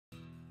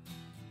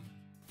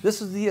This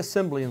is the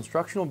assembly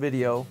instructional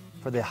video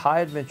for the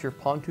high adventure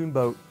pontoon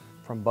boat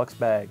from Buck's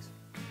Bags.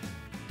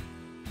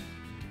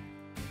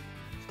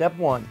 Step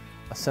 1.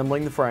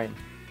 Assembling the frame.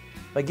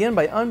 Begin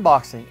by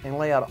unboxing and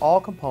lay out all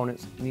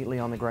components neatly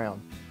on the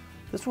ground.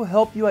 This will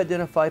help you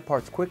identify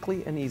parts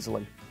quickly and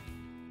easily.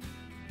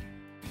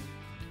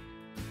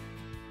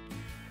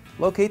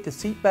 Locate the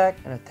seat back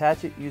and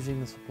attach it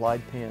using the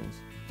supplied pins.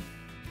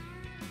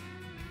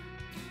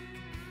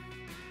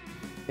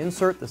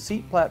 Insert the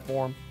seat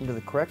platform into the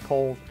correct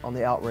holes on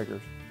the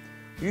outriggers.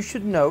 You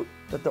should note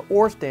that the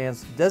oar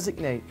stands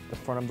designate the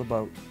front of the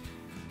boat.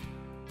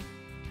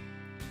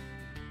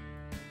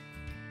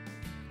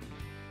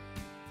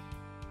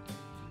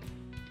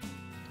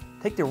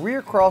 Take the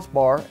rear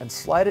crossbar and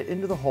slide it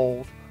into the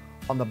holes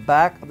on the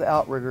back of the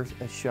outriggers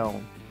as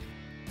shown.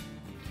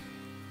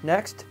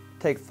 Next,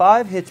 take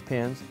 5 hitch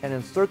pins and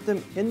insert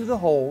them into the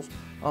holes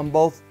on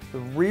both the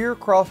rear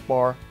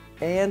crossbar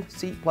and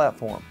seat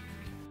platform.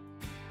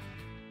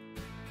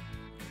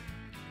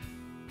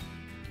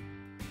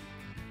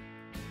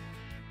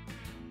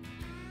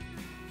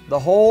 The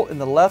hole in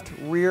the left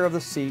rear of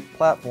the seat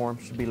platform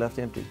should be left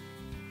empty.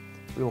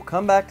 We will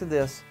come back to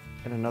this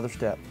in another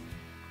step.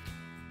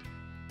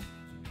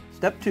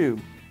 Step 2.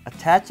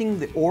 Attaching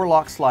the oar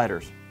lock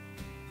sliders.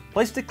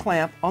 Place the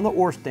clamp on the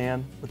oar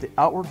stand with the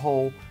outward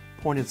hole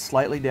pointed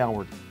slightly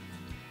downward.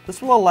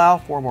 This will allow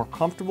for a more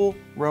comfortable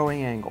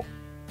rowing angle.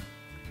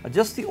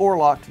 Adjust the oar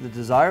lock to the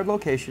desired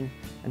location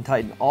and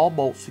tighten all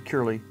bolts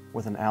securely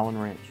with an Allen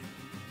wrench.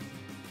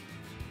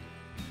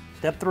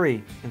 Step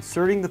 3.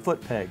 Inserting the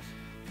foot pegs.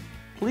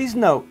 Please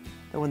note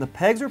that when the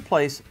pegs are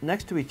placed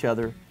next to each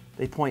other,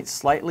 they point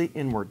slightly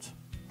inwards.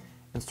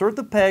 Insert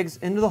the pegs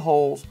into the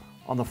holes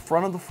on the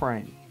front of the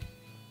frame.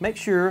 Make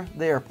sure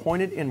they are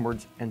pointed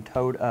inwards and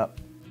towed up.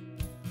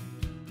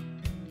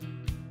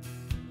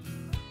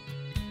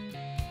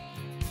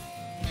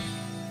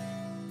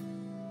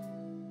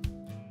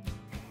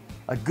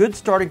 A good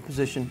starting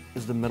position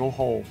is the middle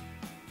hole.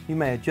 You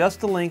may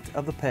adjust the length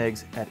of the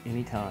pegs at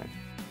any time.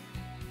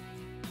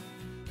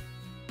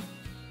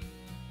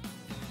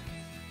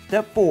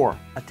 Step 4.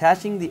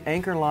 Attaching the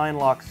anchor line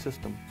lock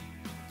system.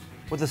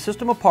 With the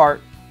system apart,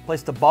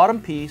 place the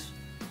bottom piece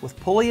with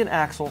pulley and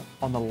axle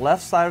on the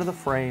left side of the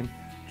frame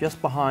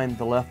just behind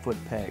the left foot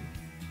peg.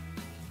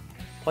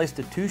 Place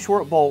the 2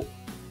 short bolts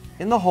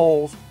in the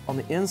holes on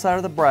the inside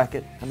of the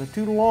bracket and the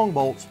 2 long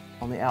bolts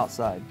on the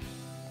outside.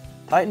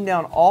 Tighten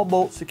down all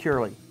bolts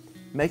securely,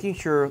 making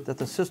sure that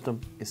the system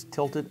is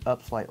tilted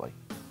up slightly.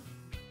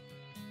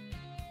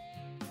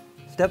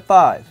 Step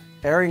 5.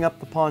 Airing up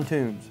the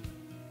pontoons.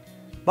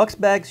 Buck's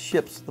Bags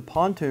ships the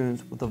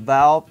pontoons with the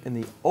valve in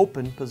the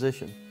open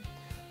position.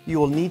 You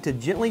will need to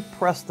gently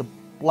press the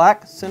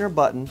black center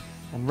button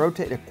and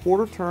rotate a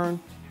quarter turn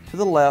to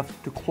the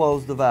left to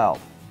close the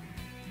valve.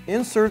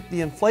 Insert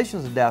the inflation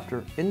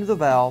adapter into the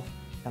valve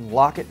and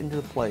lock it into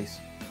place.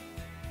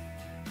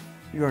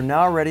 You are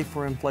now ready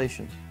for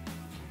inflation.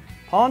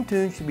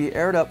 Pontoons should be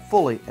aired up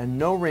fully and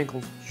no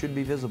wrinkles should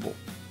be visible.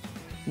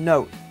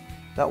 Note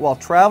that while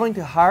traveling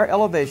to higher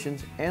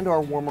elevations and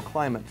or warmer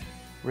climates,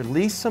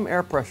 release some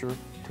air pressure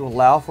to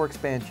allow for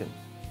expansion.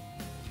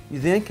 You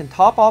then can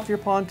top off your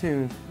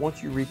pontoons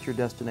once you reach your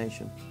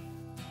destination.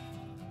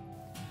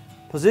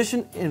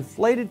 Position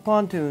inflated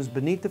pontoons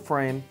beneath the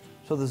frame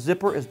so the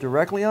zipper is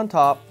directly on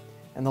top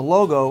and the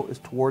logo is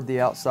toward the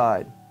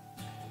outside.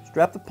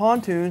 Strap the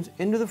pontoons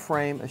into the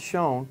frame as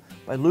shown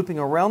by looping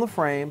around the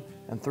frame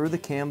and through the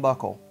cam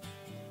buckle.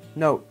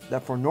 Note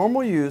that for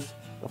normal use,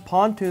 the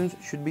pontoons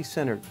should be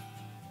centered.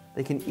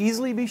 They can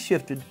easily be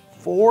shifted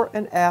fore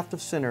and aft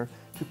of center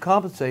to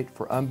compensate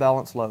for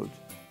unbalanced loads.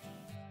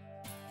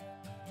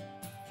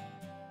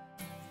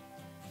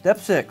 Step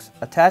 6.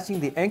 Attaching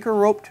the anchor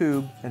rope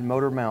tube and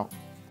motor mount.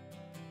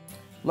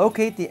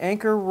 Locate the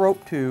anchor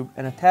rope tube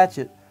and attach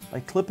it by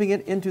clipping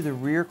it into the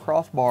rear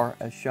crossbar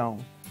as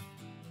shown.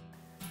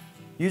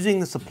 Using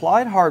the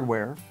supplied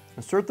hardware,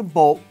 insert the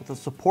bolt with the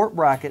support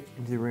bracket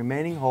into the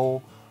remaining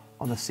hole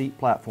on the seat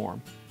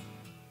platform.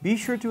 Be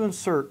sure to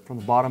insert from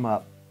the bottom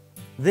up.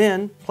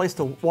 Then place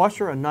the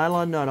washer and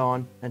nylon nut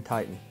on and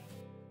tighten.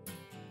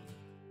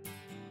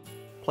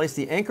 Place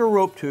the anchor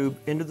rope tube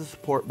into the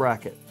support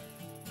bracket.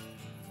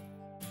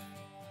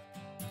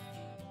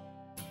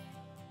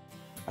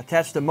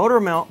 Attach the motor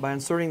mount by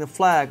inserting the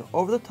flag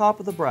over the top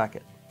of the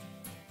bracket.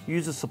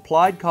 Use a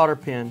supplied cotter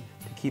pin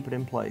to keep it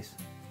in place.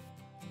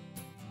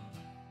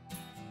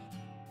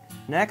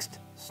 Next,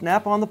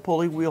 snap on the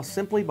pulley wheel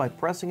simply by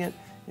pressing it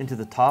into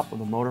the top of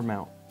the motor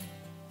mount.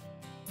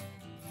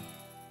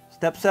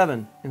 Step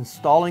 7.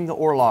 Installing the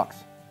oar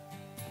locks.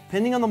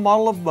 Depending on the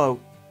model of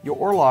boat, your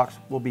oar locks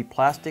will be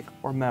plastic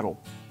or metal.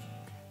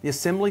 The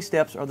assembly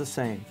steps are the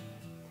same.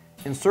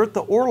 Insert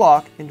the oar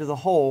lock into the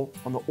hole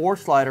on the oar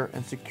slider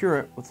and secure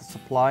it with a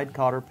supplied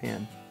cotter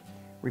pin.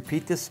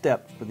 Repeat this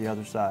step for the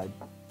other side.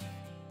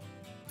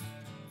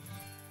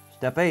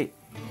 Step 8.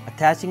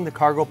 Attaching the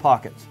cargo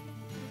pockets.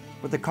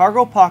 With the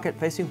cargo pocket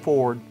facing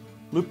forward,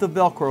 loop the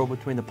Velcro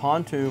between the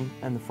pontoon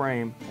and the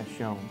frame as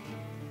shown.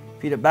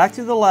 Feed it back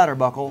to the ladder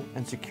buckle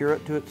and secure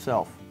it to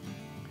itself.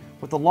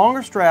 With the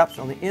longer straps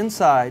on the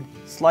inside,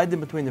 slide them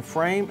between the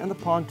frame and the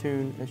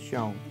pontoon as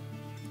shown.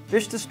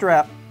 Fish the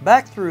strap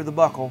back through the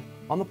buckle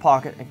on the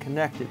pocket and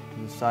connect it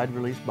to the side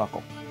release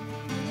buckle.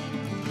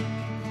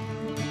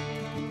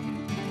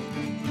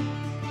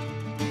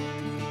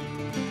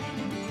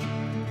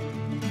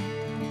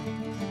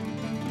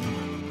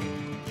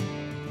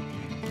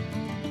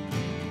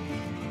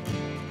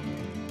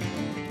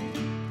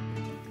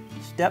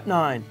 Step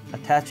 9.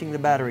 Attaching the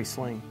battery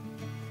sling.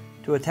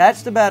 To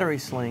attach the battery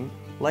sling,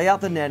 lay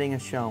out the netting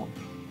as shown.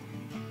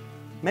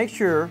 Make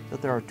sure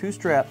that there are 2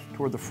 straps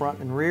toward the front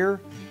and rear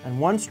and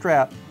 1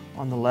 strap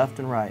on the left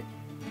and right.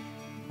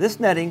 This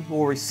netting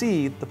will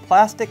receive the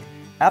plastic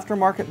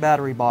aftermarket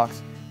battery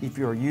box if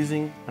you are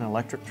using an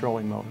electric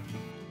trolling motor.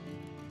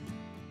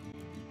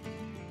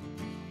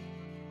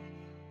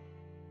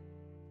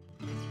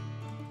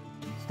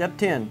 Step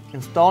 10.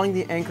 Installing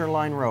the anchor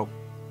line rope.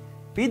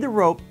 Feed the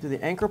rope to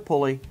the anchor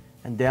pulley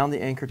and down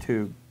the anchor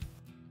tube.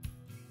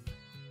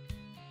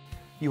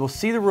 You will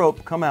see the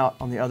rope come out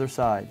on the other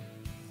side.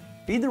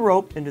 Feed the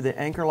rope into the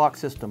anchor lock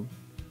system.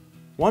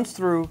 Once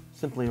through,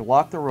 simply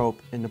lock the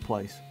rope into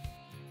place.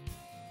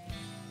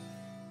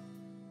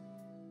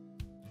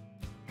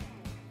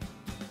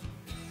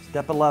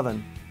 Step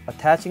 11.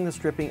 Attaching the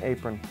stripping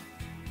apron.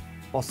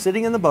 While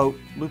sitting in the boat,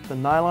 loop the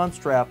nylon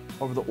strap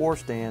over the oar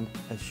stand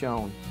as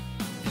shown.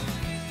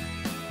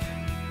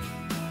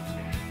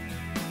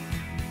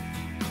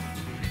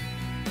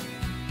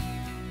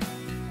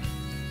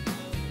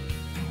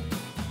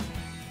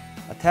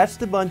 Attach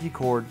the bungee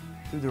cord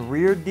through the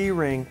rear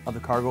D-ring of the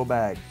cargo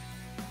bag.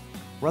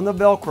 Run the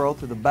Velcro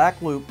through the back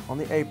loop on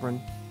the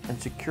apron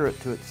and secure it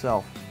to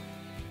itself.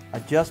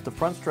 Adjust the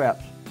front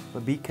straps,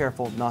 but be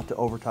careful not to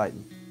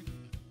over-tighten.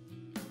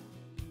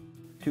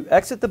 To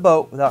exit the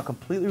boat without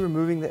completely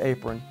removing the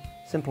apron,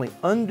 simply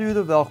undo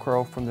the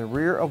Velcro from the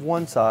rear of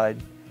one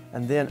side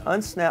and then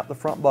unsnap the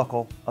front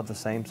buckle of the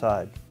same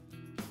side.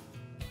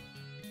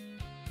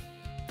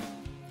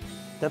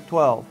 Step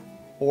 12.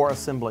 Oar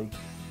assembly.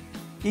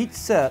 Each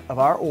set of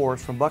our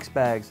oars from Buck's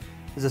Bags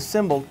is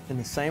assembled in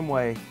the same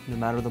way no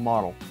matter the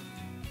model.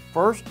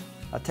 First,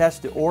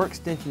 attach the oar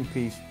extension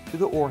piece to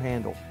the oar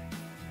handle.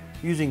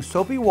 Using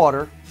soapy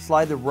water,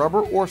 slide the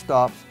rubber oar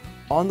stops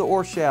on the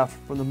oar shaft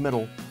from the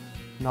middle,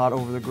 not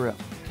over the grip.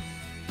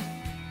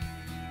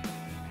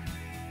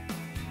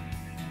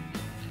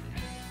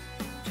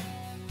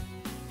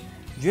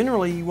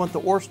 Generally, you want the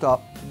oar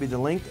stop to be the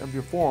length of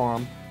your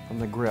forearm from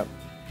the grip.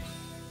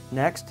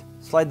 Next,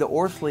 slide the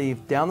oar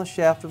sleeve down the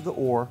shaft of the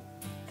oar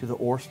to the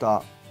oar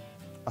stop.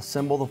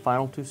 Assemble the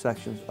final 2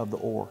 sections of the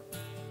oar.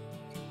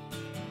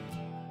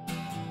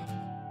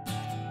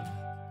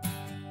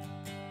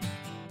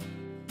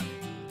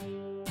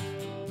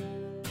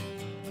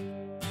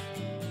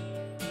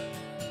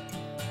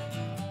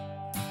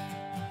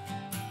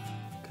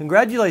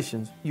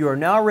 Congratulations, you are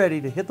now ready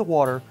to hit the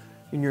water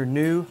in your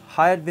new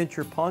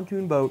high-adventure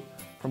pontoon boat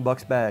from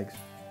Buck's Bags.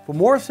 For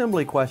more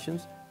assembly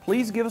questions,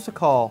 please give us a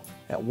call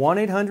at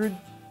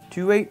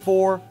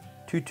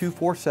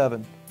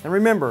 1-800-284-2247. And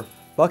remember,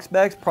 Buck's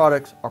Bags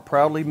products are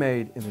proudly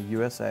made in the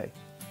USA.